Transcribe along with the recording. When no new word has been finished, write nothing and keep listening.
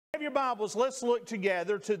your Bibles, let's look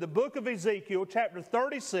together to the book of Ezekiel, chapter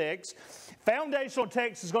 36. Foundational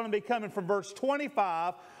text is going to be coming from verse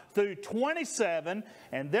 25 through 27,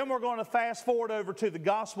 and then we're going to fast forward over to the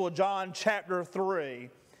Gospel of John, chapter 3.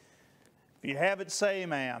 If you have it, say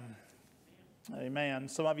amen. Amen.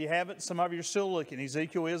 Some of you have it, some of you are still looking.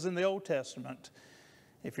 Ezekiel is in the Old Testament.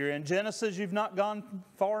 If you're in Genesis, you've not gone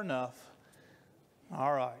far enough.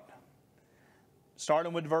 All right.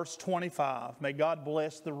 Starting with verse 25. May God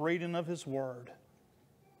bless the reading of His Word.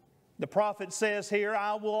 The prophet says here,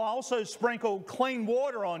 I will also sprinkle clean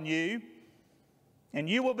water on you, and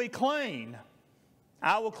you will be clean.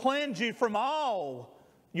 I will cleanse you from all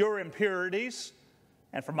your impurities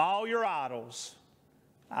and from all your idols.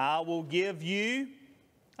 I will give you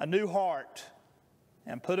a new heart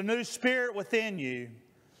and put a new spirit within you.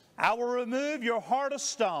 I will remove your heart of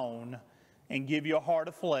stone and give you a heart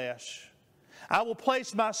of flesh. I will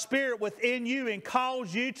place my spirit within you and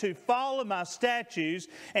cause you to follow my statutes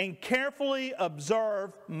and carefully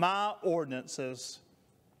observe my ordinances.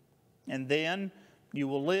 And then you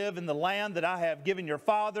will live in the land that I have given your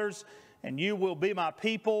fathers, and you will be my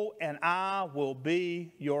people, and I will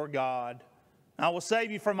be your God. I will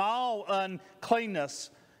save you from all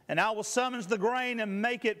uncleanness, and I will summons the grain and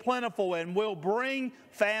make it plentiful, and will bring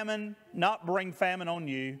famine, not bring famine on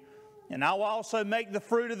you. And I will also make the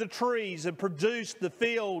fruit of the trees and produce the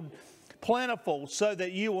field plentiful, so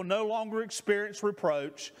that you will no longer experience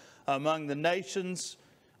reproach among the nations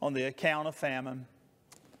on the account of famine.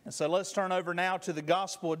 And so let's turn over now to the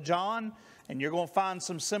Gospel of John, and you're going to find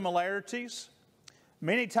some similarities.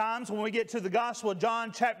 Many times when we get to the Gospel of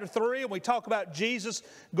John chapter 3 and we talk about Jesus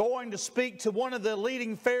going to speak to one of the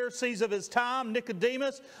leading Pharisees of his time,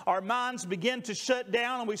 Nicodemus, our minds begin to shut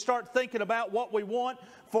down and we start thinking about what we want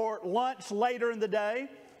for lunch later in the day.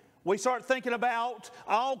 We start thinking about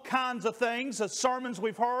all kinds of things, the sermons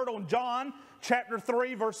we've heard on John chapter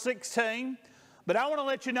 3 verse 16. But I want to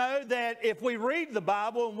let you know that if we read the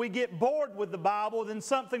Bible and we get bored with the Bible, then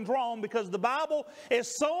something's wrong, because the Bible is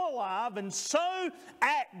so alive and so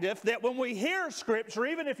active that when we hear Scripture,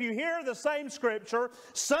 even if you hear the same Scripture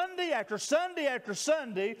Sunday after Sunday after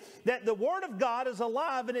Sunday, that the Word of God is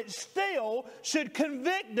alive and it still should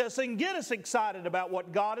convict us and get us excited about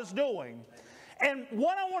what God is doing. And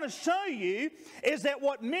what I want to show you is that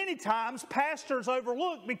what many times pastors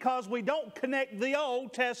overlook, because we don't connect the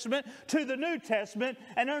Old Testament to the New Testament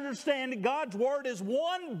and understand that God's Word is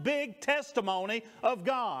one big testimony of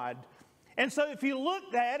God. And so if you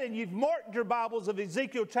look at and you've marked your Bibles of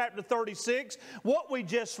Ezekiel chapter 36, what we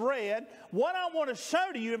just read, what I want to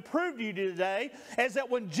show to you and prove to you today is that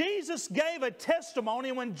when Jesus gave a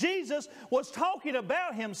testimony, when Jesus was talking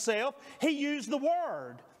about Himself, He used the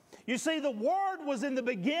Word. You see, the Word was in the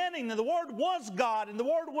beginning, and the Word was God, and the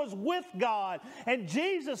Word was with God. And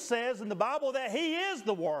Jesus says in the Bible that He is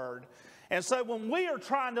the Word. And so when we are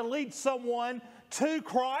trying to lead someone to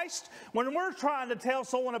Christ, when we're trying to tell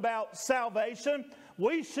someone about salvation,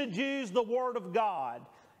 we should use the Word of God.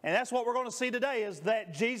 And that's what we're going to see today, is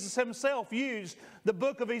that Jesus Himself used the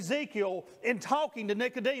book of Ezekiel in talking to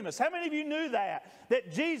Nicodemus. How many of you knew that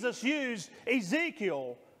Jesus used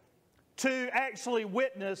Ezekiel to actually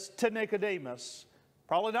witness to Nicodemus?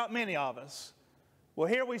 Probably not many of us. Well,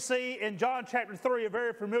 here we see in John chapter 3 a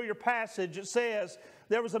very familiar passage. It says,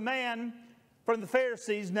 there was a man from the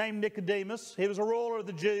Pharisees named Nicodemus. He was a ruler of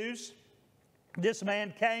the Jews. This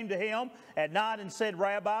man came to him at night and said,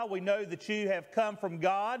 Rabbi, we know that you have come from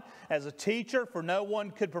God as a teacher, for no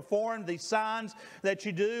one could perform these signs that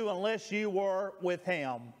you do unless you were with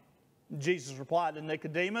him. Jesus replied to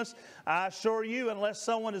Nicodemus, I assure you, unless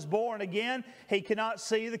someone is born again, he cannot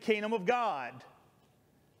see the kingdom of God.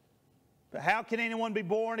 But how can anyone be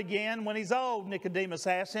born again when he's old? Nicodemus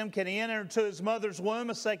asked him. Can he enter into his mother's womb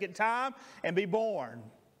a second time and be born?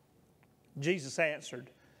 Jesus answered,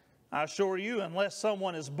 I assure you, unless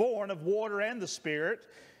someone is born of water and the Spirit,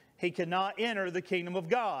 he cannot enter the kingdom of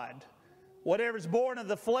God. Whatever is born of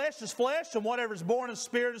the flesh is flesh, and whatever is born of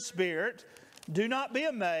spirit is spirit. Do not be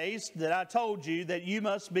amazed that I told you that you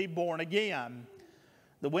must be born again.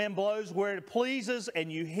 The wind blows where it pleases,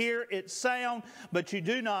 and you hear its sound, but you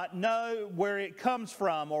do not know where it comes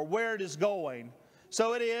from or where it is going.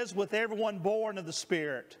 So it is with everyone born of the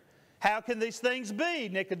Spirit. How can these things be?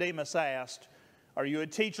 Nicodemus asked. Are you a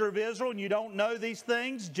teacher of Israel and you don't know these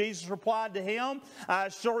things? Jesus replied to him, I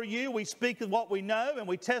assure you, we speak of what we know and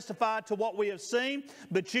we testify to what we have seen,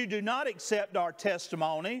 but you do not accept our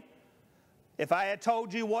testimony. If I had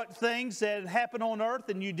told you what things that had happened on earth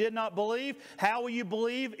and you did not believe, how will you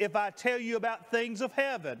believe if I tell you about things of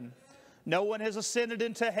heaven? No one has ascended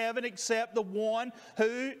into heaven except the one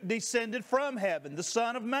who descended from heaven, the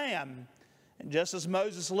Son of Man. And just as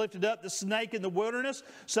Moses lifted up the snake in the wilderness,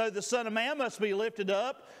 so the Son of Man must be lifted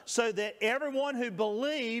up, so that everyone who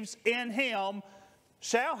believes in him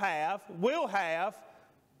will have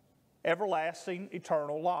everlasting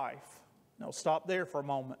eternal life. Now I'll stop there for a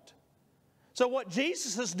moment. So what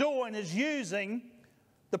Jesus is doing is using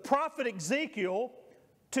the prophet Ezekiel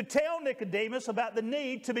to tell Nicodemus about the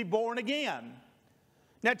need to be born again.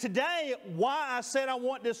 Now today, why I said I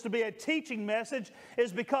want this to be a teaching message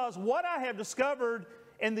is because what I have discovered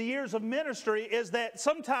in the years of ministry is that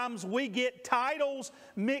sometimes we get titles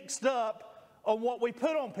mixed up on what we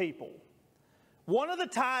put on people. One of the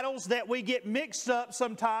titles that we get mixed up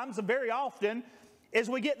sometimes, and very often, is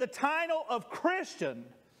we get the title of Christian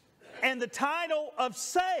and the title of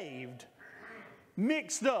saved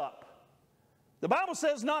mixed up. The Bible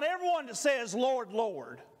says, not everyone that says, Lord,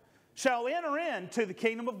 Lord, shall enter into the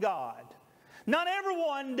kingdom of God. Not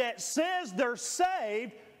everyone that says they're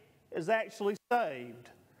saved is actually saved.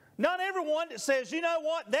 Not everyone that says, you know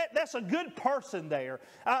what, that's a good person there.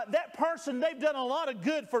 That person, they've done a lot of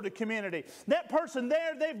good for the community. That person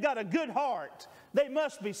there, they've got a good heart. They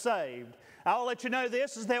must be saved. I'll let you know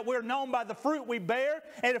this, is that we're known by the fruit we bear,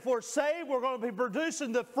 and if we're saved, we're going to be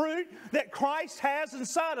producing the fruit that Christ has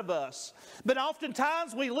inside of us. But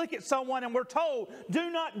oftentimes we look at someone and we're told, do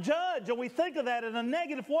not judge, and we think of that in a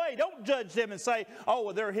negative way. Don't judge them and say, oh,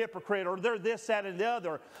 well, they're a hypocrite, or they're this, that, and the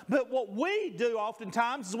other. But what we do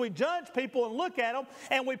oftentimes is we judge people and look at them,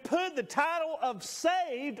 and we put the title of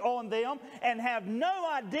saved on them and have no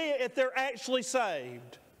idea if they're actually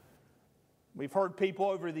saved. We've heard people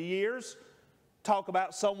over the years talk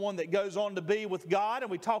about someone that goes on to be with God, and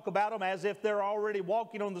we talk about them as if they're already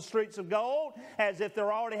walking on the streets of gold, as if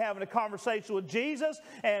they're already having a conversation with Jesus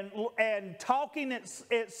and talking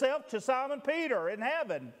itself to Simon Peter in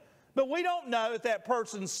heaven. But we don't know if that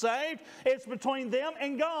person's saved. It's between them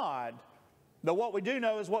and God. But what we do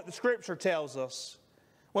know is what the Scripture tells us.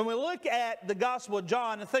 When we look at the Gospel of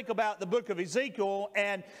John and think about the book of Ezekiel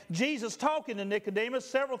and Jesus talking to Nicodemus,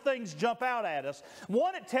 several things jump out at us.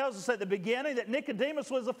 One, it tells us at the beginning that Nicodemus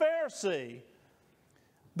was a Pharisee.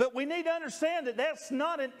 But we need to understand that that's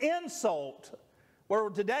not an insult. Where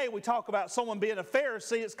today we talk about someone being a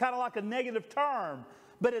Pharisee, it's kind of like a negative term.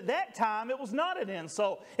 But at that time, it was not an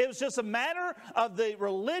insult. It was just a matter of the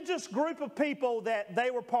religious group of people that they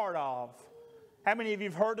were part of. How many of you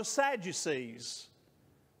have heard of Sadducees?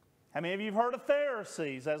 How many of you have heard of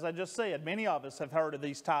Pharisees? As I just said, many of us have heard of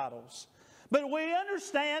these titles. But we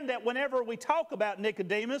understand that whenever we talk about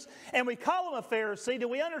Nicodemus and we call him a Pharisee, do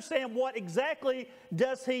we understand what exactly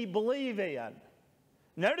does he believe in?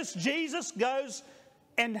 Notice Jesus goes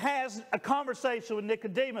and has a conversation with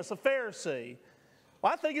Nicodemus, a Pharisee.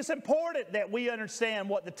 Well, I think it's important that we understand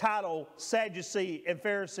what the title Sadducee and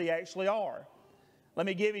Pharisee actually are. Let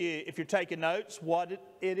me give you, if you're taking notes, what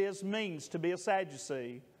it means to be a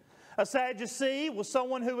Sadducee. A Sadducee was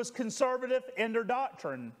someone who was conservative in their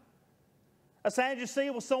doctrine. A Sadducee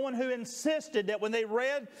was someone who insisted that when they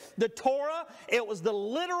read the Torah, it was the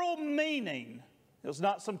literal meaning. It was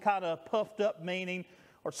not some kind of puffed up meaning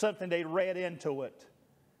or something they read into it.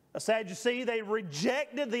 A Sadducee, they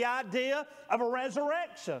rejected the idea of a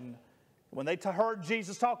resurrection. When they heard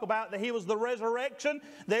Jesus talk about that he was the resurrection,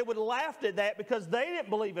 they would laugh at that because they didn't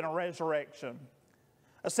believe in a resurrection.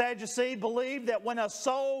 A Sadducee believed that when a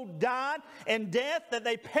soul died in death, that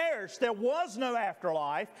they perished. There was no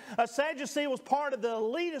afterlife. A Sadducee was part of the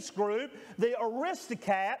elitist group, the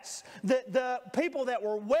aristocrats, the people that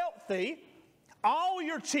were wealthy. All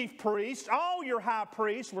your chief priests, all your high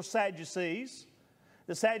priests were Sadducees.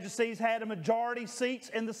 The Sadducees had a majority seats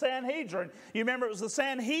in the Sanhedrin. You remember it was the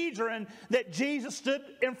Sanhedrin that Jesus stood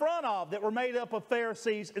in front of that were made up of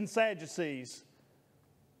Pharisees and Sadducees.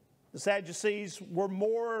 The Sadducees were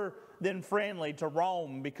more than friendly to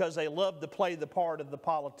Rome because they loved to play the part of the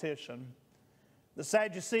politician. The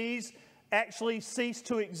Sadducees actually ceased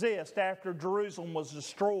to exist after Jerusalem was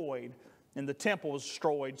destroyed and the temple was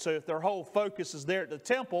destroyed. So if their whole focus is there at the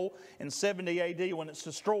temple in 70 AD when it's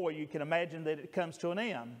destroyed, you can imagine that it comes to an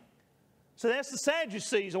end. So that's the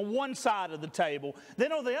Sadducees on one side of the table.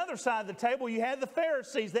 Then on the other side of the table, you have the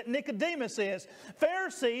Pharisees that Nicodemus is.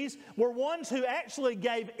 Pharisees were ones who actually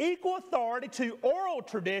gave equal authority to oral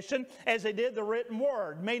tradition as they did the written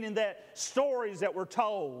word, meaning that stories that were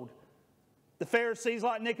told. The Pharisees,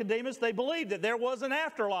 like Nicodemus, they believed that there was an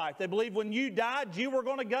afterlife. They believed when you died, you were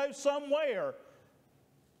going to go somewhere.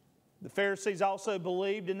 The Pharisees also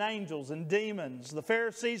believed in angels and demons. The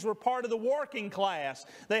Pharisees were part of the working class.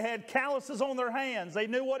 They had calluses on their hands. They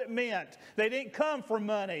knew what it meant. They didn't come for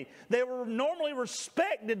money. They were normally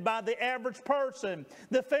respected by the average person.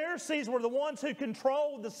 The Pharisees were the ones who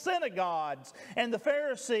controlled the synagogues. And the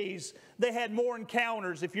Pharisees, they had more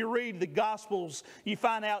encounters. If you read the Gospels, you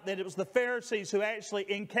find out that it was the Pharisees who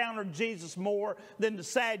actually encountered Jesus more than the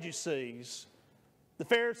Sadducees. The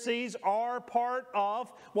Pharisees are part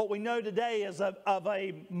of what we know today as of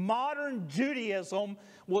a modern Judaism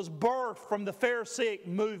was birthed from the Pharisaic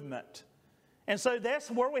movement. And so that's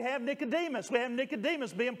where we have Nicodemus. We have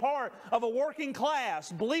Nicodemus being part of a working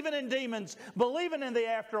class, believing in demons, believing in the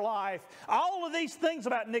afterlife. All of these things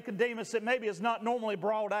about Nicodemus that maybe is not normally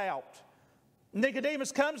brought out.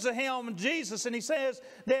 Nicodemus comes to him, Jesus, and he says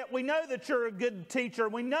that we know that you're a good teacher.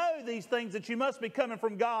 We know these things, that you must be coming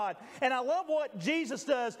from God. And I love what Jesus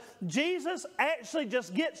does. Jesus actually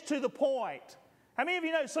just gets to the point. How many of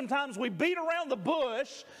you know sometimes we beat around the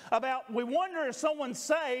bush about, we wonder if someone's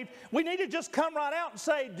saved. We need to just come right out and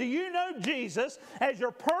say, do you know Jesus as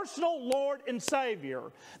your personal Lord and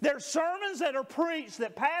Savior? There's sermons that are preached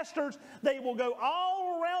that pastors, they will go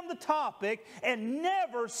all around the topic and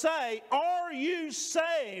never say, are you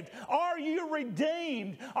saved? Are you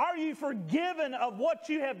redeemed? Are you forgiven of what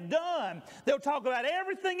you have done? They'll talk about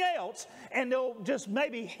everything else and they'll just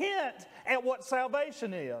maybe hint at what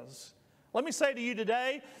salvation is. Let me say to you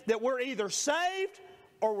today that we're either saved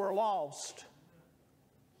or we're lost.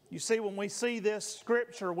 You see, when we see this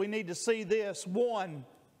scripture, we need to see this. One,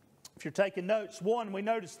 if you're taking notes, one, we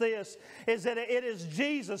notice this, is that it is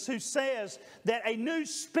Jesus who says that a new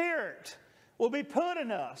spirit will be put in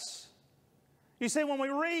us. You see, when we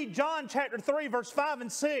read John chapter 3, verse 5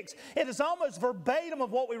 and 6, it is almost verbatim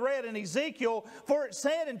of what we read in Ezekiel, for it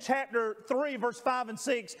said in chapter 3, verse 5 and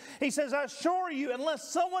 6, he says, I assure you,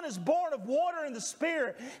 unless someone is born of water and the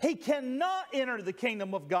Spirit, he cannot enter the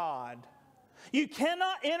kingdom of God. You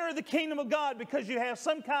cannot enter the kingdom of God because you have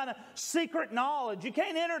some kind of secret knowledge. You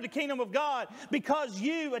can't enter the kingdom of God because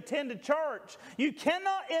you attended church. You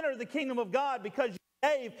cannot enter the kingdom of God because you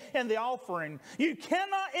gave in the offering. You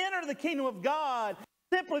cannot enter the kingdom of God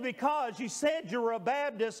simply because you said you were a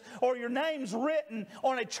Baptist or your name's written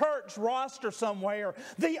on a church roster somewhere.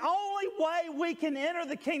 The only way we can enter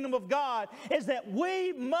the kingdom of God is that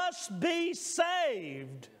we must be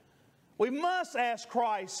saved. We must ask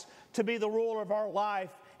Christ to be the ruler of our life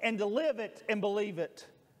and to live it and believe it.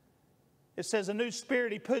 It says a new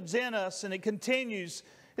spirit He puts in us, and it continues.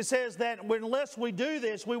 It says that unless we do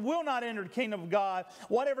this, we will not enter the kingdom of God.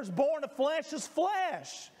 Whatever's born of flesh is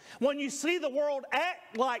flesh. When you see the world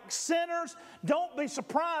act like sinners, don't be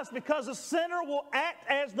surprised, because a sinner will act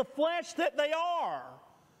as the flesh that they are.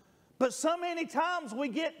 But so many times we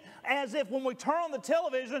get as if when we turn on the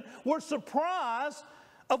television, we're surprised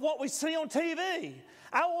of what we see on TV.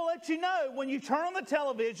 I will let you know, when you turn on the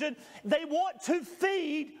television, they want to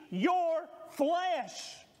feed your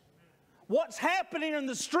flesh. What's happening in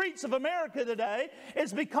the streets of America today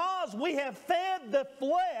is because we have fed the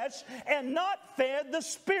flesh and not fed the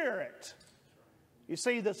spirit. You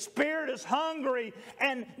see, the spirit is hungry,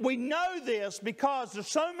 and we know this because there's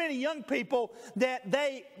so many young people that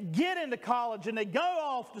they get into college and they go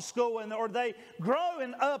off to school, or they grow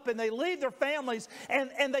up and they leave their families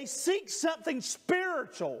and they seek something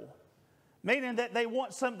spiritual. Meaning that they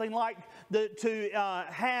want something like to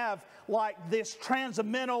have like this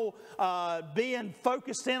transcendental being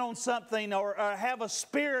focused in on something, or have a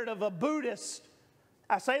spirit of a Buddhist.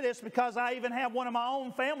 I say this because I even have one of my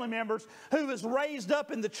own family members who was raised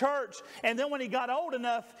up in the church, and then when he got old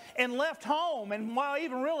enough and left home, and while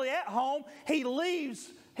even really at home, he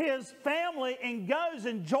leaves his family and goes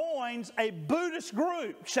and joins a Buddhist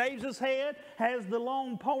group. Shaves his head, has the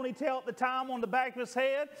long ponytail at the time on the back of his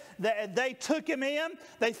head. They took him in,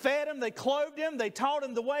 they fed him, they clothed him, they taught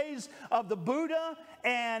him the ways of the Buddha,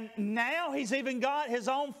 and now he's even got his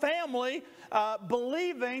own family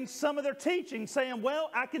believing some of their teaching, saying, well,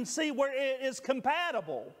 I can see where it is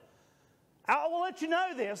compatible. I will let you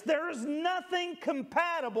know this. There is nothing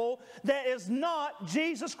compatible that is not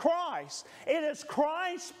Jesus Christ. It is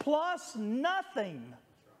Christ plus nothing.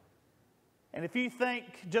 And if you think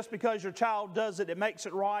just because your child does it, it makes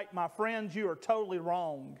it right, my friends, you are totally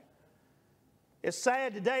wrong. It's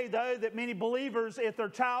sad today, though, that many believers, if their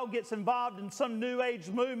child gets involved in some New Age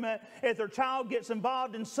movement, if their child gets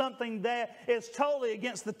involved in something that is totally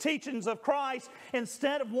against the teachings of Christ,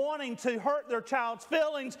 instead of wanting to hurt their child's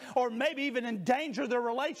feelings or maybe even endanger their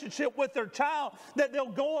relationship with their child, that they'll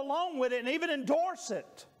go along with it and even endorse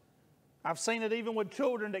it. I've seen it even with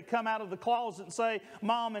children that come out of the closet and say,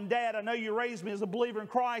 Mom and Dad, I know you raised me as a believer in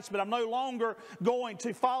Christ, but I'm no longer going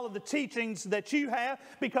to follow the teachings that you have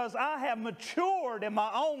because I have matured in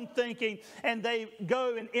my own thinking, and they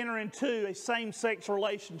go and enter into a same-sex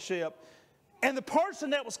relationship. And the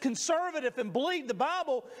person that was conservative and believed the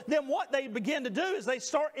Bible, then what they begin to do is they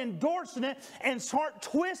start endorsing it and start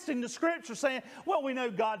twisting the Scripture, saying, well, we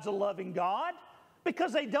know God's a loving God,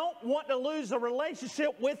 because they don't want to lose a relationship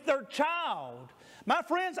with their child. My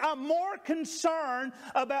friends, I'm more concerned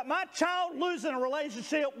about my child losing a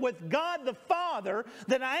relationship with God the Father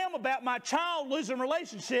than I am about my child losing a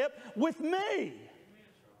relationship with me.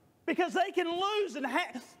 Because they can lose, and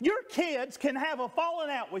your kids can have a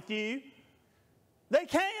falling out with you. They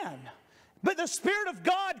can. But the Spirit of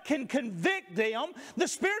God can convict them. The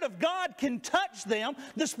Spirit of God can touch them.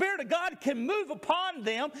 The Spirit of God can move upon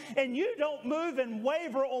them. And you don't move and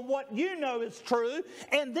waver on what you know is true.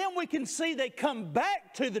 And then we can see they come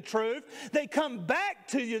back to the truth. They come back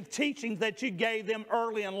to the teachings that you gave them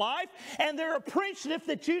early in life. And they're appreciative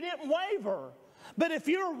that you didn't waver. But if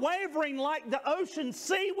you're wavering like the ocean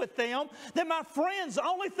sea with them, then my friends, the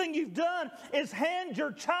only thing you've done is hand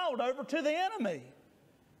your child over to the enemy.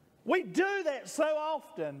 We do that so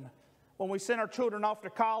often when we send our children off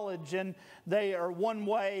to college and they are one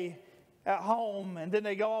way at home, and then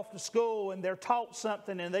they go off to school and they're taught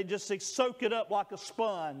something and they just soak it up like a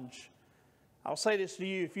sponge. I'll say this to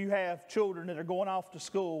you, if you have children that are going off to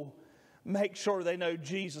school, make sure they know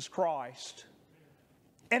Jesus Christ.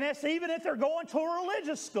 And that's even if they're going to a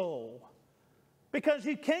religious school. Because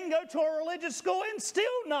you can go to a religious school and still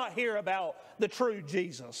not hear about the true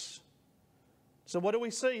Jesus. So what do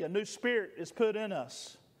we see? A new spirit is put in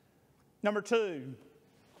us. Number 2,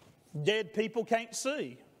 dead people can't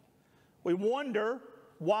see. We wonder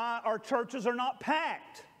why our churches are not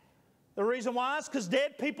packed. The reason why is because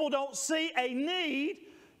dead people don't see a need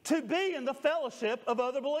to be in the fellowship of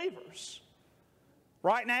other believers.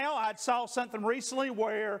 Right now, I saw something recently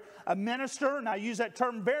where a minister, and I use that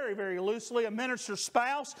term very, very loosely, a minister's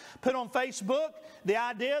spouse put on Facebook the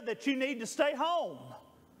idea that you need to stay home.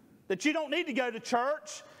 That you don't need to go to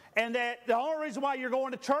church, and that the only reason why you're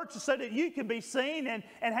going to church is so that you can be seen and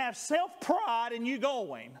have self-pride in you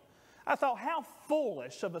going. I thought, how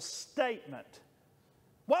foolish of a statement.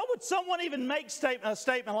 Why would someone even make a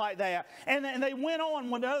statement like that? And they went on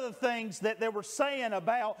with other things that they were saying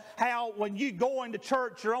about how when you go into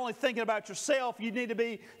church, you're only thinking about yourself. You need to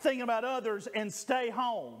be thinking about others and stay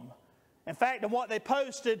home. In fact, in what they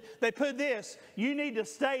posted, they put this: you need to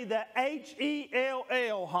stay the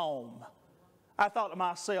H-E-L-L home. I thought to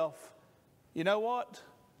myself, you know what?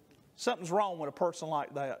 Something's wrong with a person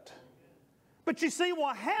like that. But you see,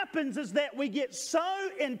 what happens is that we get so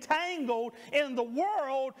entangled in the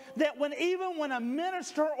world that even when a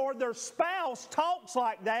minister or their spouse talks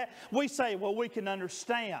like that, we say, well, we can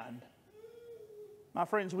understand. My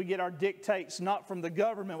friends, we get our dictates not from the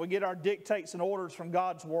government. We get our dictates and orders from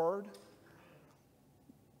God's Word.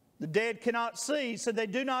 The dead cannot see, so they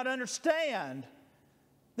do not understand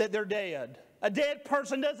that they're dead. A dead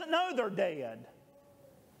person doesn't know they're dead.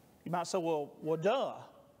 You might say, well, duh.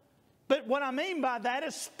 But what I mean by that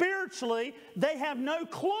is spiritually, they have no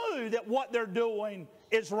clue that what they're doing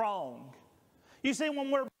is wrong. You see,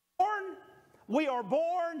 when we're born, we are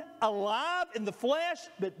born alive in the flesh,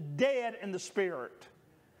 but dead in the spirit.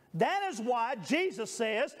 That is why Jesus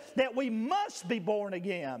says that we must be born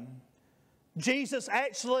again. Jesus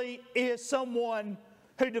actually is someone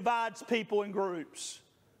who divides people in groups.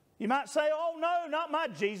 You might say, oh no, not my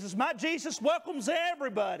Jesus. My Jesus welcomes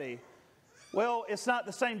everybody. Well, it's not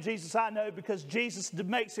the same Jesus I know, because Jesus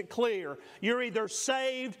makes it clear. You're either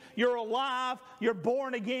saved, you're alive, you're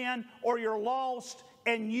born again, or you're lost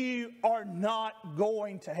and you are not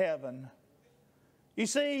going to heaven. You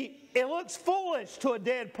see, it looks foolish to a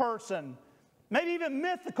dead person, maybe even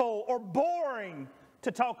mythical or boring,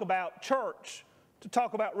 to talk about church, to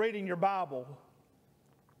talk about reading your Bible.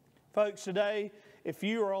 Folks, today, if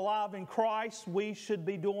you are alive in Christ, we should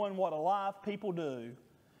be doing what alive people do.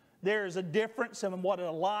 There is a difference in what a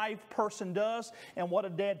alive person does and what a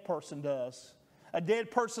dead person does. A dead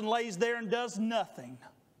person lays there and does nothing.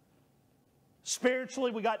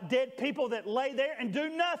 Spiritually, we got dead people that lay there and do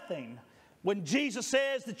nothing. When Jesus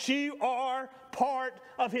says that you are part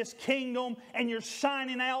of His kingdom and you're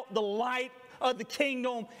shining out the light of the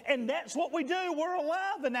kingdom, and that's what we do. We're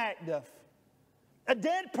alive and active. A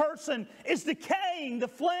dead person is decaying. The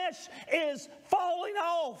flesh is falling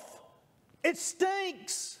off. It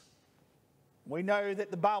stinks. We know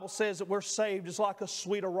that the Bible says that we're saved is like a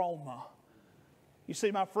sweet aroma. You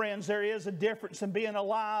see, my friends, there is a difference in being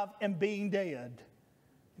alive and being dead.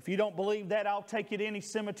 If you don't believe that, I'll take you to any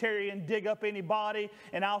cemetery and dig up any body,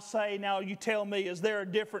 and I'll say, now you tell me, is there a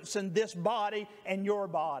difference in this body and your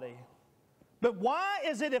body? But why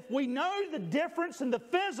is it if we know the difference in the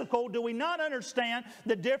physical, do we not understand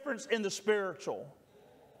the difference in the spiritual?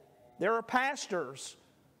 There are pastors,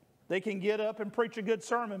 they can get up and preach a good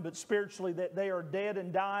sermon, but spiritually that they are dead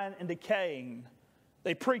and dying and decaying.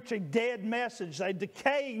 They preach a dead message, a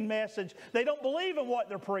decaying message. They don't believe in what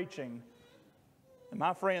they're preaching. And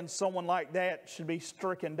my friends, someone like that should be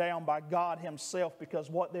stricken down by God Himself, because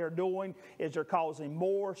what they're doing is they're causing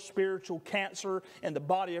more spiritual cancer in the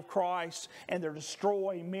body of Christ, and they're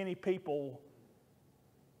destroying many people.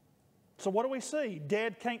 So what do we see?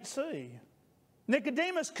 Dead can't see.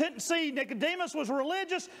 Nicodemus couldn't see. Nicodemus was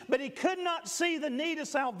religious, but he could not see the need of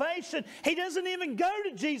salvation. He doesn't even go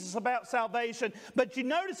to Jesus about salvation. But you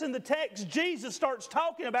notice in the text, Jesus starts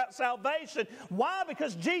talking about salvation. Why?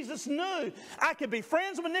 Because Jesus knew I could be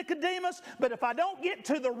friends with Nicodemus, but if I don't get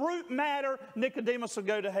to the root matter, Nicodemus will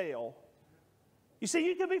go to hell. You see,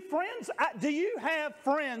 you can be friends. Do you have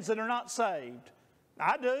friends that are not saved?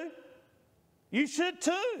 I do. You should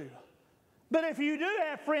too. But if you do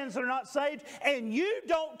have friends that are not saved and you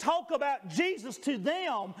don't talk about Jesus to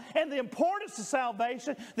them and the importance of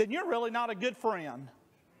salvation, then you're really not a good friend.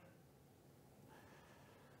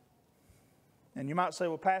 And you might say,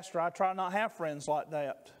 well, Pastor, I try not to have friends like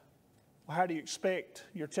that. Well, how do you expect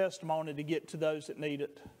your testimony to get to those that need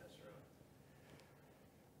it?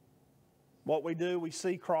 What we do, we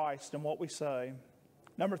see Christ in what we say.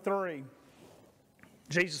 Number 3.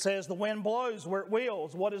 Jesus says the wind blows where it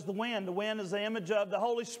wills. What is the wind? The wind is the image of the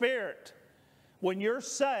Holy Spirit. When you're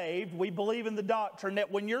saved, we believe in the doctrine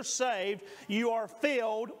that when you're saved, you are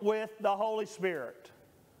filled with the Holy Spirit.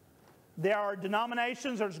 There are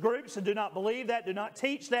denominations, there's groups that do not believe that, do not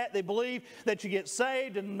teach that. They believe that you get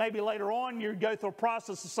saved and maybe later on you go through a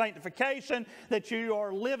process of sanctification, that you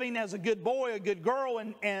are living as a good boy, a good girl,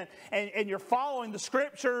 and you're following the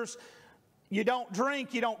Scriptures. You don't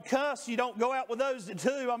drink, you don't cuss, you don't go out with those that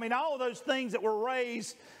do. I mean, all of those things that we're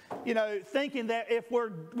raised, thinking that if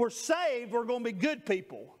we're saved, we're going to be good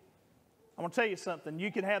people. I'm going to tell you something.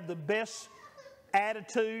 You can have the best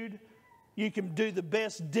attitude, you can do the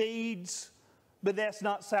best deeds, but that's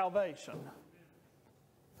not salvation.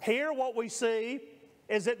 Here what we see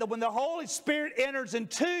is that when the Holy Spirit enters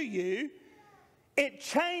into you, it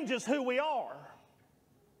changes who we are.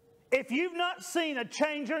 If you've not seen a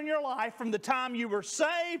change in your life from the time you were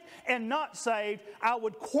saved and not saved, I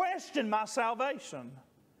would question my salvation.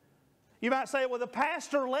 You might say, well, the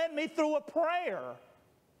pastor led me through a prayer.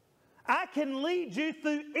 I can lead you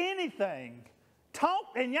through anything.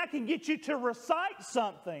 Talk, and I can get you to recite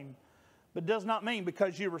something. But it does not mean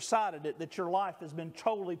because you recited it that your life has been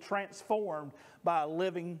totally transformed by a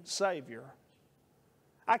living Savior.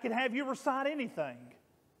 I can have you recite anything.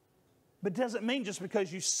 But it doesn't mean just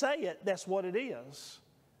because you say it, that's what it is.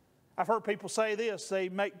 I've heard people say this. They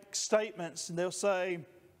make statements and they'll say,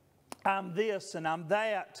 I'm this and I'm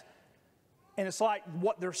that. And it's like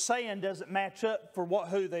what they're saying doesn't match up for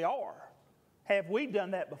who they are. Have we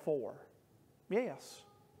done that before? Yes.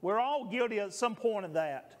 We're all guilty at some point of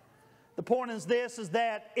that. The point is this, is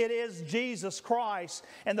that it is Jesus Christ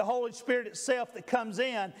and the Holy Spirit itself that comes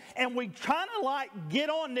in. And we kind of like get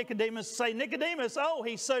on Nicodemus and say, Nicodemus, oh,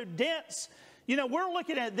 he's so dense. We're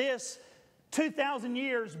looking at this 2,000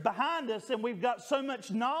 years behind us and we've got so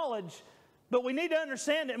much knowledge. But we need to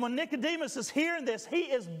understand that when Nicodemus is hearing this, he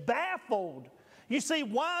is baffled. You see,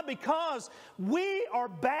 why? Because we are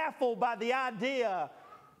baffled by the idea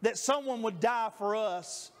that someone would die for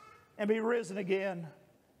us and be risen again.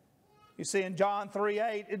 You see, in John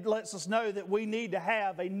 3:8, it lets us know that we need to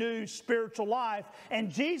have a new spiritual life.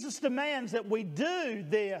 And Jesus demands that we do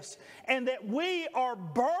this and that we are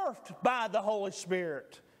birthed by the Holy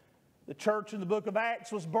Spirit. The church in the book of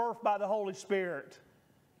Acts was birthed by the Holy Spirit.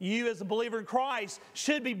 You as a believer in Christ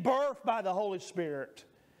should be birthed by the Holy Spirit.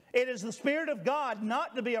 It is the Spirit of God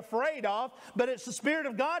not to be afraid of, but it's the Spirit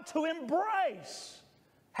of God to embrace.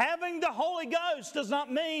 Having the Holy Ghost does not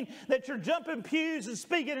mean that you're jumping pews and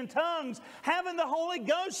speaking in tongues. Having the Holy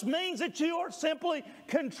Ghost means that you are simply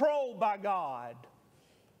controlled by God.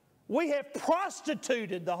 We have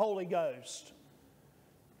prostituted the Holy Ghost.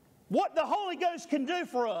 What the Holy Ghost can do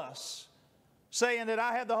for us, saying that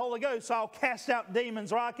I have the Holy Ghost, so I'll cast out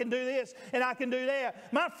demons, or I can do this and I can do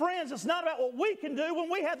that. My friends, it's not about what we can do when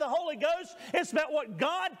we have the Holy Ghost. It's about what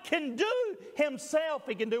God can do Himself.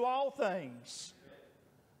 He can do all things.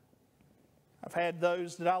 I've had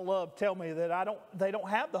those that I love tell me that they don't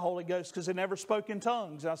have the Holy Ghost because they never spoke in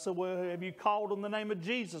tongues. I said, well, have you called on the name of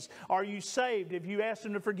Jesus? Are you saved? Have you asked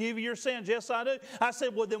Him to forgive you your sins? Yes, I do. I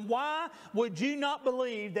said, well, then why would you not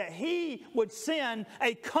believe that He would send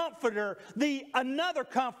a comforter, another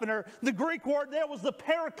comforter? The Greek word there was the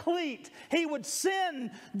paraclete. He would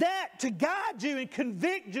send that to guide you and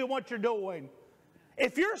convict you of what you're doing.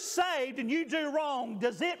 If you're saved and you do wrong,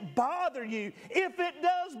 does it bother you? If it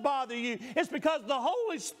does bother you, it's because the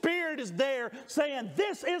Holy Spirit is there saying,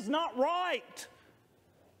 this is not right.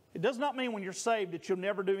 It does not mean when you're saved that you'll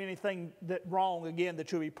never do anything wrong again,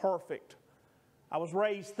 that you'll be perfect. I was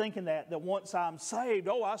raised thinking that once I'm saved,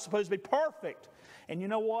 I'm supposed to be perfect. And you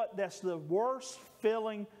know what? That's the worst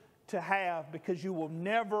feeling to have, because you will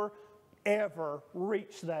never, ever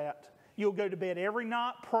reach that. You'll go to bed every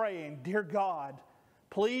night praying, dear God,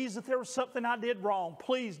 please, if there was something I did wrong,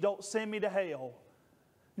 please don't send me to hell.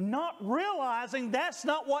 Not realizing that's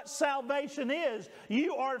not what salvation is.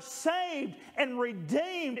 You are saved and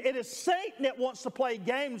redeemed. It is Satan that wants to play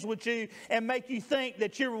games with you and make you think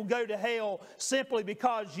that you will go to hell simply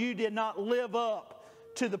because you did not live up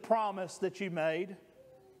to the promise that you made.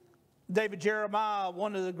 David Jeremiah,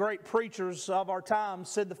 one of the great preachers of our time,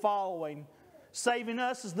 said the following: saving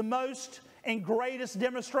us is the most and greatest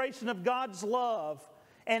demonstration of God's love,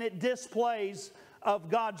 and it displays of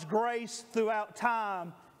God's grace throughout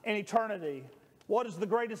time and eternity. What is the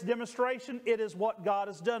greatest demonstration? It is what God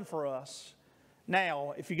has done for us.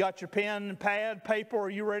 Now, if you got your pen and pad, paper, or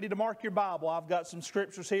you ready to mark your Bible, I've got some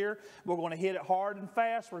scriptures here. We're going to hit it hard and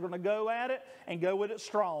fast. We're going to go at it and go with it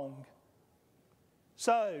strong.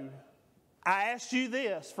 So, I asked you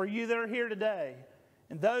this, for you that are here today,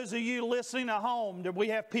 and those of you listening at home, we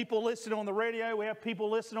have people listening on the radio, we have people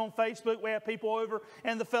listening on Facebook, we have people over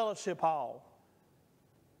in the fellowship hall.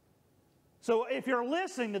 So if you're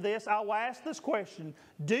listening to this, I will ask this question: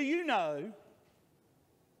 do you know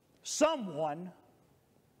someone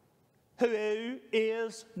who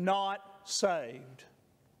is not saved?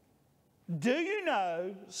 Do you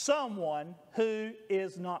know someone who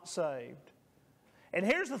is not saved? And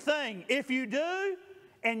here's the thing: if you do,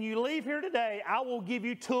 and you leave here today, I will give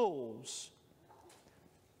you tools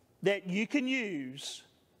that you can use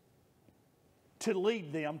to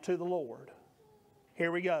lead them to the Lord.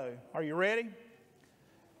 Here we go. Are you ready?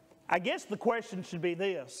 I guess the question should be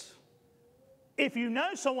this: if you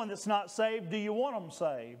know someone that's not saved, do you want them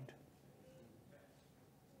saved?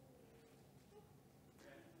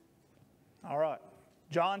 All right.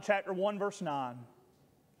 John chapter 1, verse 9.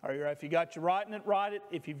 Are you ready? If you got your writing it, write it.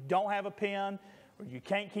 If you don't have a pen, or you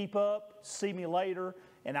can't keep up, see me later,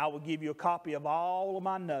 and I will give you a copy of all of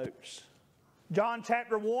my notes. John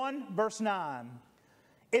chapter 1, verse 9.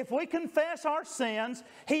 If we confess our sins,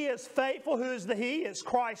 He is faithful. Who is the He? It's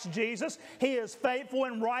Christ Jesus. He is faithful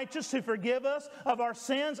and righteous to forgive us of our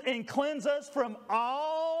sins and cleanse us from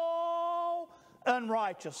all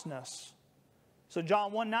unrighteousness. So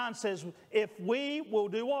John 1:9 says, if we will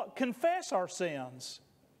do what? Confess our sins.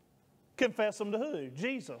 Confess them to who?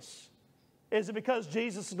 Jesus. Is it because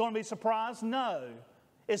Jesus is going to be surprised? No.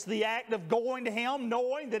 It's the act of going to Him,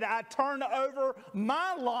 knowing that I turn over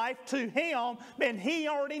my life to Him, and He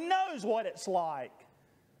already knows what it's like.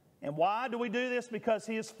 And why do we do this? Because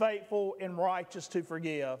He is faithful and righteous to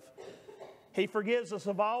forgive. He forgives us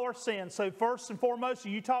of all our sins. So first and foremost,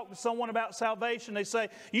 you talk to someone about salvation, they say,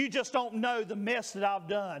 you just don't know the mess that I've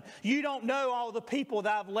done. You don't know all the people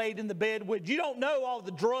that I've laid in the bed with. You don't know all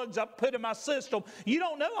the drugs I've put in my system. You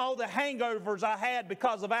don't know all the hangovers I had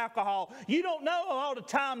because of alcohol. You don't know all the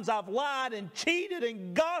times I've lied and cheated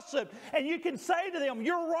and gossiped. And you can say to them,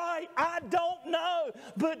 you're right, I don't know.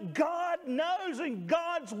 But God knows, and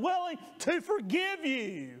God's willing to forgive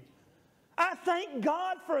you. I thank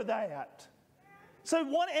God for that. So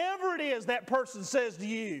whatever it is that person says to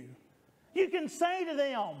you, you can say to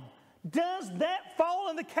them, does that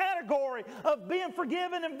fall in the category of being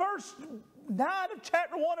forgiven in verse 9 of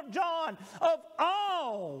chapter 1 of John of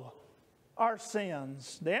all our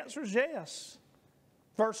sins? The answer is yes.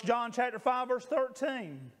 1 John chapter 5 verse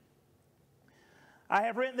 13. I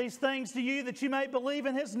have written these things to you that you may believe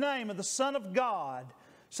in His name of the Son of God,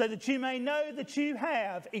 so that you may know that you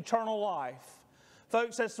have eternal life.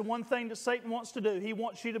 Folks, that's the one thing that Satan wants to do. He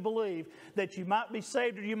wants you to believe that you might be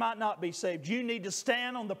saved or you might not be saved. You need to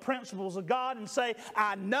stand on the principles of God and say,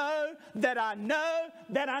 I know that I know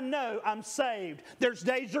that I know I'm saved. There's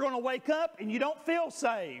days you're going to wake up and you don't feel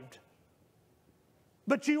saved.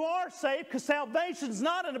 But you are saved, because salvation is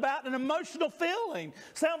not about an emotional feeling.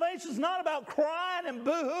 Salvation is not about crying and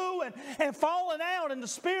boo-hoo and falling out in the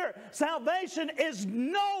Spirit. Salvation is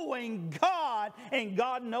knowing God and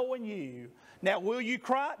God knowing you. Now, will you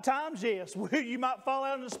cry at times? Yes. Will you might fall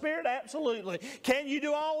out in the Spirit? Absolutely. Can you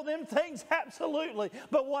do all of them things? Absolutely.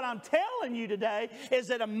 But what I'm telling you today is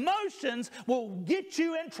that emotions will get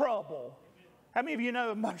you in trouble. How many of you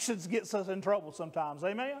know emotions gets us in trouble sometimes?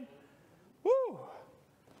 Amen? Woo!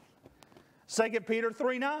 2 Peter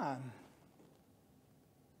 3:9.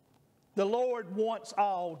 The Lord wants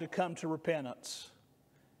all to come to repentance.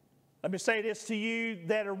 Let me say this to you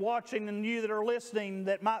that are watching and you that are listening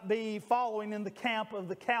that might be following in the camp of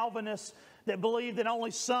the Calvinists that believe that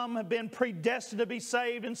only some have been predestined to be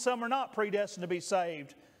saved and some are not predestined to be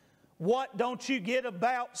saved. What don't you get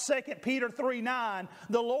about 2 Peter 3:9?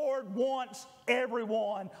 The Lord wants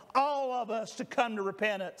everyone, all of us, to come to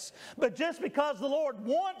repentance. But just because the Lord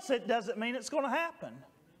wants it doesn't mean it's going to happen.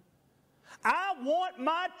 I want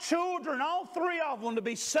my children, all three of them, to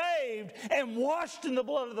be saved and washed in the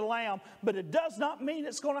blood of the Lamb, but it does not mean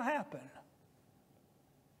it's going to happen.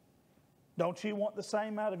 Don't you want the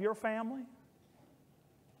same out of your family?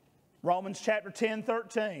 Romans chapter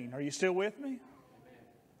 10:13. Are you still with me?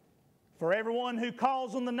 For everyone who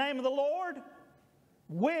calls on the name of the Lord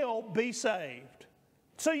will be saved.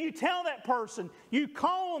 So you tell that person, you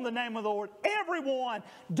call on the name of the Lord. Everyone,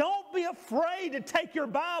 don't be afraid to take your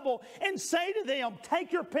Bible and say to them,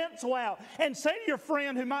 take your pencil out and say to your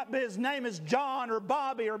friend who might be, his name is John or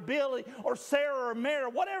Bobby or Billy or Sarah or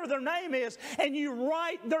Mary, whatever their name is, and you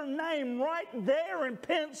write their name right there in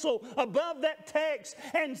pencil above that text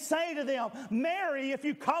and say to them, Mary, if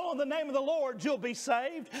you call on the name of the Lord, you'll be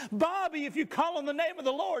saved. Bobby, if you call on the name of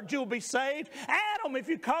the Lord, you'll be saved. Adam, if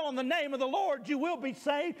you call on the name of the Lord, you will be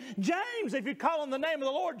saved. James, if you call on the name of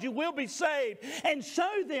the Lord, you will be saved. And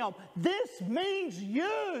show them, this means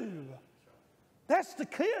you. That's the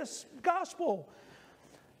gospel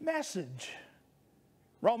message.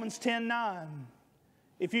 Romans 10:9.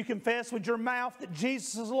 If you confess with your mouth that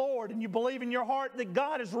Jesus is Lord and you believe in your heart that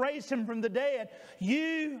God has raised him from the dead,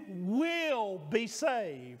 you will be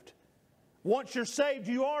saved. Once you're saved,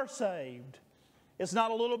 you are saved. It's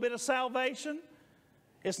not a little bit of salvation.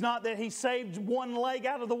 It's not that he saved one leg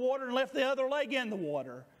out of the water and left the other leg in the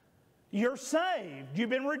water. You're saved.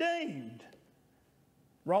 You've been redeemed.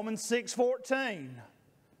 Romans 6:14.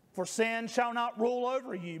 For sin shall not rule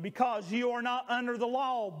over you, because you are not under the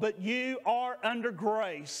law, but you are under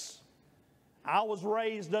grace. I was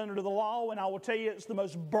raised under the law, and I will tell you it's the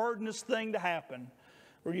most burdenous thing to happen.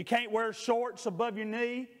 Where you can't wear shorts above your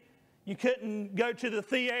knee. You couldn't go to the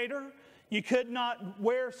theater. You could not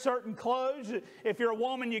wear certain clothes. If you're a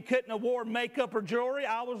woman, you couldn't have worn makeup or jewelry.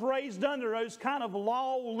 I was raised under those kind of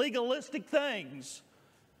law, legalistic things.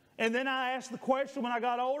 And then I asked the question when I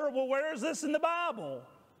got older, well, where is this in the Bible?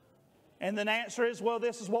 And the answer is, well,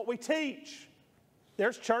 this is what we teach.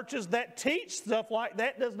 There's churches that teach stuff like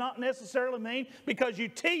that. Does not necessarily mean because you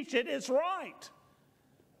teach it, it's right.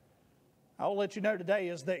 I will let you know today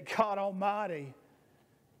is that God Almighty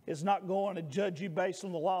is not going to judge you based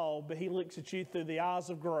on the law, but he looks at you through the eyes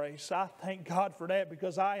of grace. I thank God for that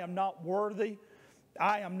because I am not worthy.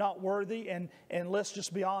 I am not worthy, and let's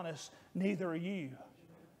just be honest, neither are you.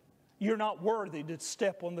 You're not worthy to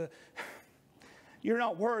step on the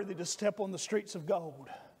streets of gold.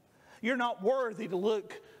 You're not worthy to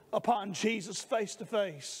look upon Jesus face to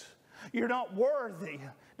face. You're not worthy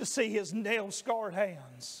to see his nail-scarred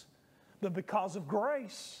hands. But because of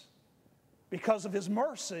grace, because of his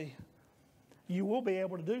mercy, you will be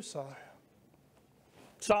able to do so.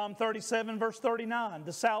 Psalm 37 verse 39,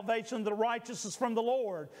 the salvation of the righteous is from the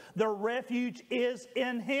Lord. Their refuge is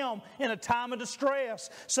in him in a time of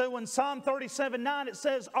distress. So in Psalm 37:9 it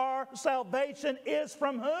says our salvation is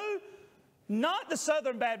from who? Not the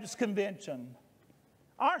Southern Baptist Convention.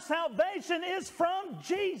 Our salvation is from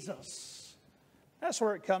Jesus. That's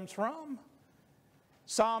where it comes from.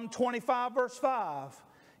 Psalm 25 verse 5.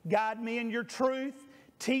 Guide me in your truth.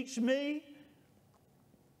 Teach me,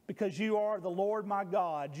 because you are the Lord my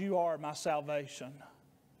God. You are my salvation.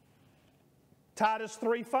 Titus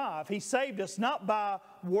 3:5. He saved us not by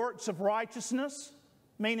works of righteousness,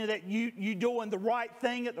 meaning that you doing the right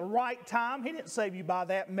thing at the right time. He didn't save you by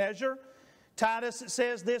that measure. Titus, it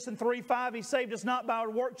says this in 3:5, he saved us not by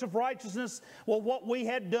our works of righteousness, well, what we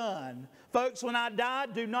had done. Folks, when I die,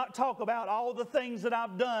 do not talk about all the things that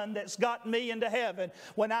I've done that's got me into heaven.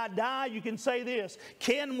 When I die, you can say this.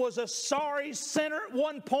 Ken was a sorry sinner at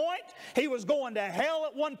one point. He was going to hell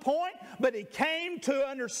at one point, but he came to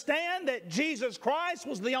understand that Jesus Christ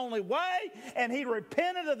was the only way, and he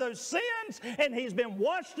repented of those sins, and he's been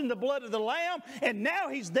washed in the blood of the Lamb, and now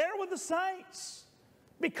he's there with the saints.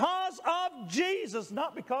 Because of Jesus,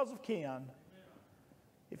 not because of Ken.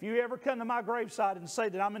 If you ever come to my graveside and say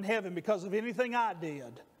that I'm in heaven because of anything I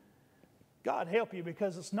did, God help you,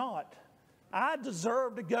 because it's not. I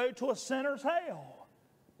deserve to go to a sinner's hell.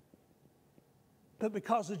 But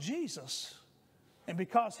because of Jesus, and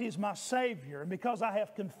because He's my Savior, and because I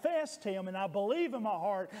have confessed Him and I believe in my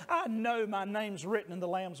heart, I know my name's written in the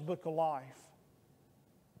Lamb's Book of Life.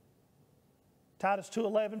 Titus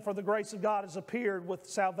 2:11, for the grace of God has appeared with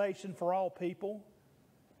salvation for all people.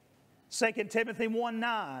 2 Timothy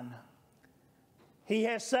 1:9, He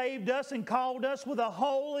has saved us and called us with a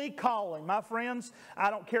holy calling. My friends, I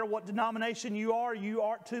don't care what denomination you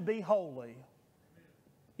are to be holy.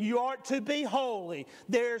 You are to be holy.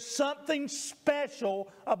 There's something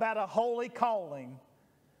special about a holy calling.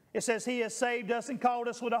 It says He has saved us and called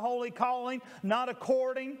us with a holy calling, not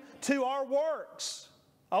according to our works.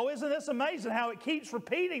 Oh, isn't this amazing how it keeps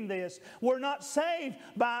repeating this? We're not saved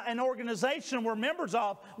by an organization we're members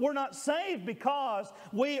of. We're not saved because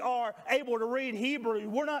we are able to read Hebrew.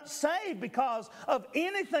 We're not saved because of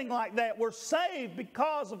anything like that. We're saved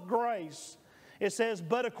because of grace. It says,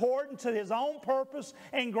 but according to His own purpose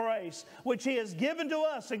and grace, which He has given to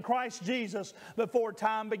us in Christ Jesus before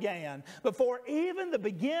time began. Before even the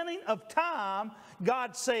beginning of time,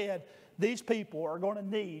 God said, these people are going to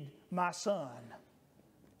need my Son.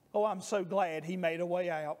 Oh, I'm so glad He made a way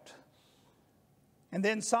out. And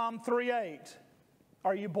then Psalm 3:8.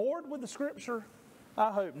 Are you bored with the Scripture?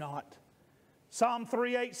 I hope not. Psalm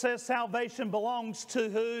 3:8 says salvation belongs to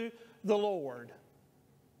who? The Lord.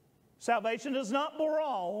 Salvation does not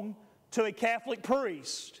belong to a Catholic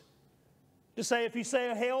priest. To say if you say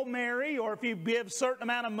a Hail Mary, or if you give a certain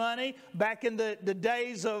amount of money, back in the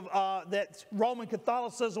days of that Roman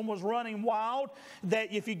Catholicism was running wild,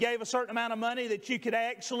 that if you gave a certain amount of money that you could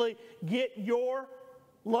actually get your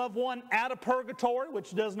loved one out of purgatory,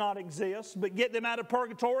 which does not exist, but get them out of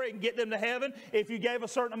purgatory and get them to heaven. If you gave a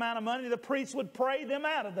certain amount of money, the priest would pray them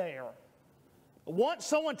out of there. Once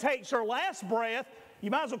someone takes their last breath,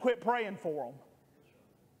 you might as well quit praying for them.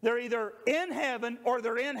 They're either in heaven or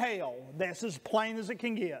they're in hell. That's as plain as it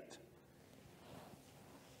can get.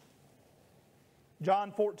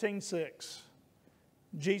 John 14:6.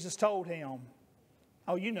 Jesus told him,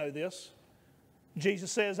 oh, you know this.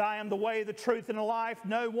 Jesus says, I am the way, the truth, and the life.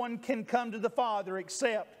 No one can come to the Father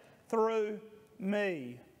except through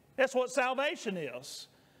me. That's what salvation is.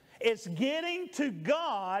 It's getting to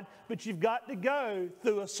God, but you've got to go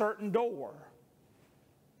through a certain door.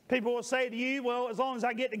 People will say to you, well, as long as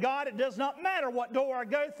I get to God, it does not matter what door I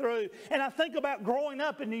go through. And I think about growing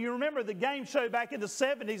up, and you remember the game show back in the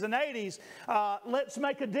 70s and 80s, Let's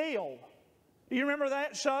Make a Deal. Do you remember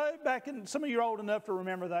that show? Some of you are old enough to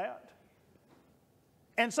remember that.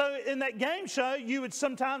 And so in that game show,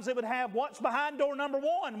 sometimes it would have, what's behind door number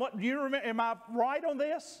 1? What do you remember? Am I right on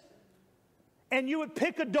this? And you would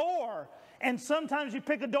pick a door. And sometimes you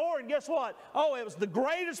pick a door, and guess what? Oh, it was the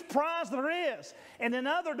greatest prize there is. And then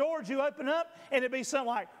other doors you open up, and it'd be something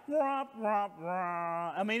like, romp, romp,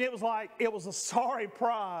 romp. I mean, it was a sorry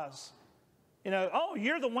prize. You know, oh,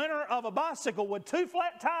 you're the winner of a bicycle with 2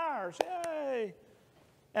 flat tires. Yay.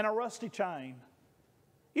 And a rusty chain.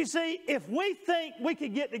 You see, if we think we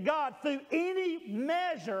could get to God through any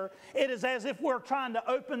measure, it is as if we're trying to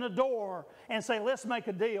open a door and say, let's make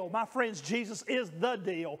a deal. My friends, Jesus is the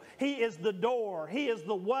deal. He is the door. He is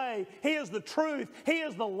the way. He is the truth. He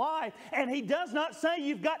is the life. And He does not say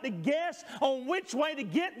you've got to guess on which way to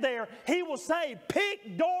get there. He will say,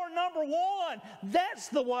 pick door number 1. That's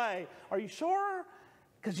the way. Are you sure?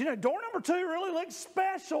 Because, you know, door number 2 really looks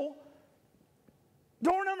special.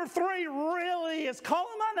 Door number 3 really is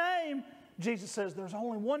calling my name. Jesus says there's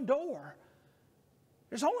only one door.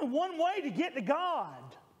 There's only one way to get to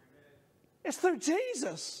God. It's through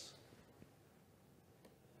Jesus.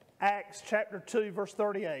 Acts chapter 2, verse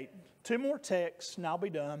 38. 2 more texts and I'll be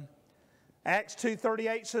done. Acts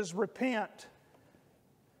 2:38 says, repent.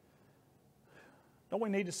 Don't we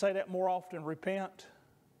need to say that more often? Repent.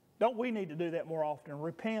 Don't we need to do that more often?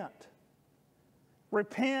 Repent.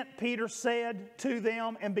 Repent, Peter said to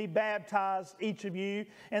them, and be baptized, each of you,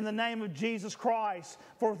 in the name of Jesus Christ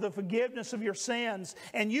for the forgiveness of your sins,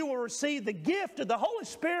 and you will receive the gift of the Holy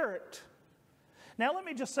Spirit. Now, let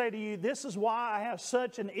me just say to you, this is why I have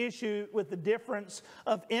such an issue with the difference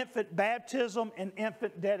of infant baptism and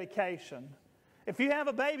infant dedication. If you have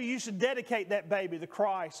a baby, you should dedicate that baby to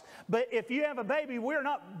Christ. But if you have a baby, we're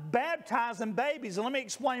not baptizing babies, and let me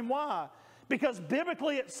explain why. Because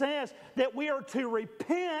biblically it says that we are to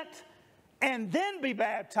repent and then be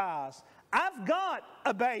baptized. I've got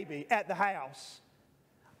a baby at the house.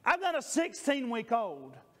 I've got a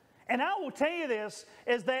 16-week-old. And I will tell you this,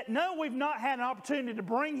 is that no, we've not had an opportunity to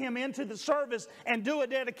bring him into the service and do a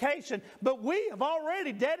dedication, but we have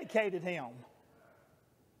already dedicated him.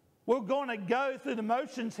 We're going to go through the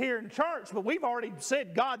motions here in church, but we've already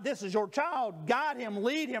said, God, this is your child. Guide him,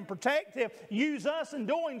 lead him, protect him. Use us in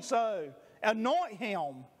doing so. Anoint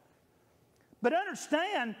him. But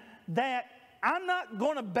understand that I'm not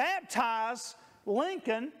going to baptize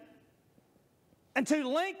Lincoln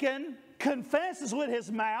until Lincoln confesses with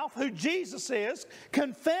his mouth who Jesus is,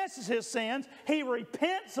 confesses his sins, he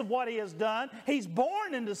repents of what he has done, he's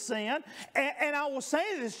born into sin, and I will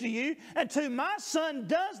say this to you, until my son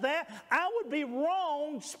does that, I would be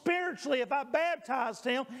wrong spiritually if I baptized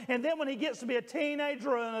him, and then when he gets to be a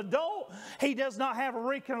teenager or an adult, he does not have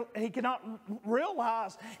he cannot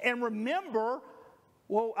realize and remember,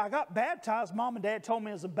 well, I got baptized, Mom and Dad told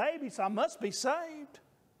me as a baby, so I must be saved.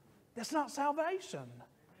 That's not salvation.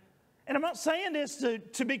 And I'm not saying this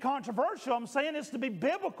to be controversial. I'm saying this to be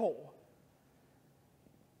biblical.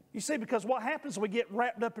 You see, because what happens, we get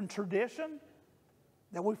wrapped up in tradition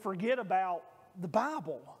that we forget about the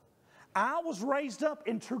Bible. I was raised up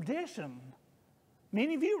in tradition.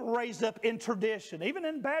 Many of you were raised up in tradition, even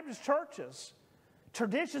in Baptist churches.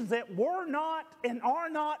 Traditions that were not and are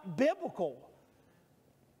not biblical.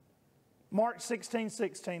 Mark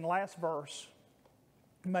 16:16, last verse.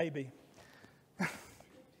 Maybe.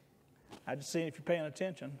 I just see if you're paying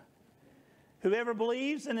attention. Whoever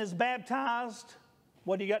believes and is baptized,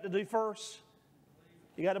 what do you got to do first?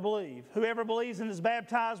 You got to believe. Whoever believes and is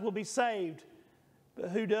baptized will be saved,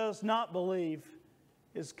 but who does not believe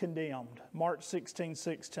is condemned. Mark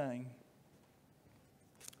 16:16.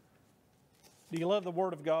 Do you love the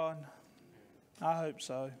Word of God? I hope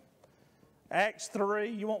so. Acts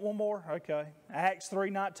 3, you want one more? Okay. Acts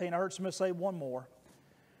 3:19, I heard somebody say one more.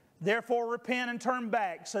 Therefore repent and turn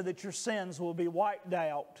back so that your sins will be wiped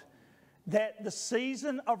out, that the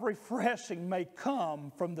season of refreshing may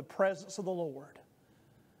come from the presence of the Lord.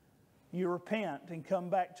 You repent and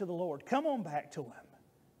come back to the Lord. Come on back to Him.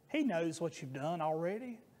 He knows what you've done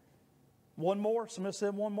already. One more? Somebody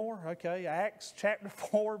said one more? Okay. Acts chapter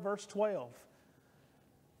 4, verse 12.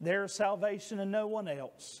 There is salvation in no one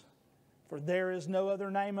else, for there is no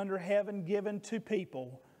other name under heaven given to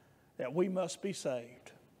people that we must be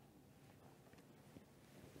saved.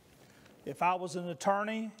 If I was an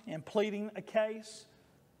attorney and pleading a case,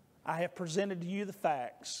 I have presented to you the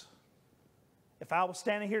facts. If I was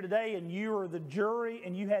standing here today and you were the jury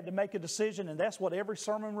and you had to make a decision, and that's what every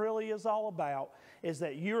sermon really is all about, is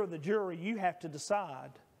that you're the jury, you have to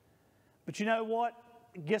decide. But you know what?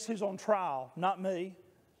 Guess who's on trial? Not me.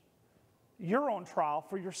 You're on trial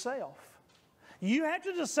for yourself. You have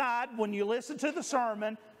to decide when you listen to the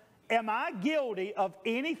sermon, am I guilty of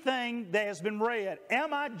anything that has been read?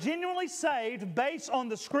 Am I genuinely saved based on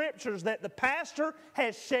the scriptures that the pastor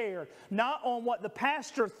has shared? Not on what the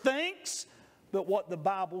pastor thinks, but what the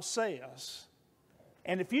Bible says.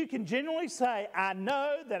 And if you can genuinely say, I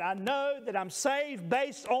know that I'm saved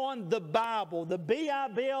based on the Bible, the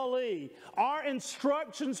Bible, our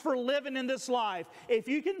instructions for living in this life. If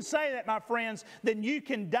you can say that, my friends, then you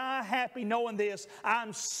can die happy knowing this.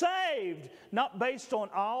 I'm saved, not based on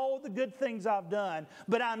all the good things I've done,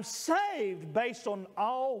 but I'm saved based on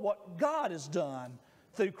all what God has done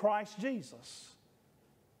through Christ Jesus.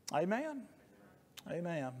 Amen?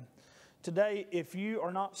 Amen. Today, if you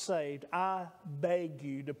are not saved, I beg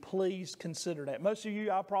you to please consider that. Most of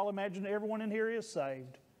you, I probably imagine everyone in here is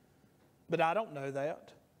saved. But I don't know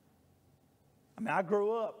that. I mean, I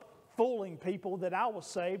grew up fooling people that I was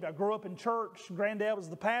saved. I grew up in church. Granddad was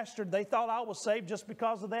the pastor. They thought I was saved just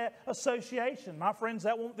because of that association. My friends,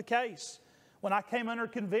 that wasn't the case. When I came under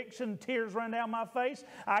conviction, tears ran down my face.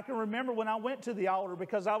 I can remember when I went to the altar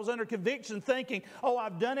because I was under conviction thinking, oh,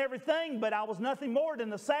 I've done everything, but I was nothing more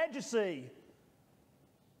than a Sadducee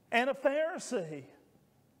and a Pharisee.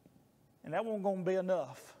 And that wasn't going to be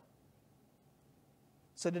enough.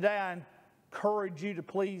 So today I encourage you to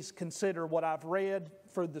please consider what I've read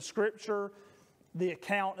for the Scripture, the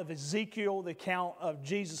account of Ezekiel, the account of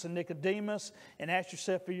Jesus and Nicodemus, and ask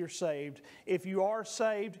yourself if you're saved. If you are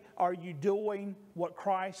saved, are you doing what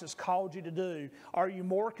Christ has called you to do? Are you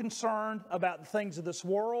more concerned about the things of this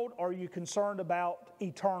world, or are you concerned about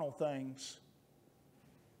eternal things?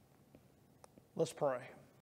 Let's pray.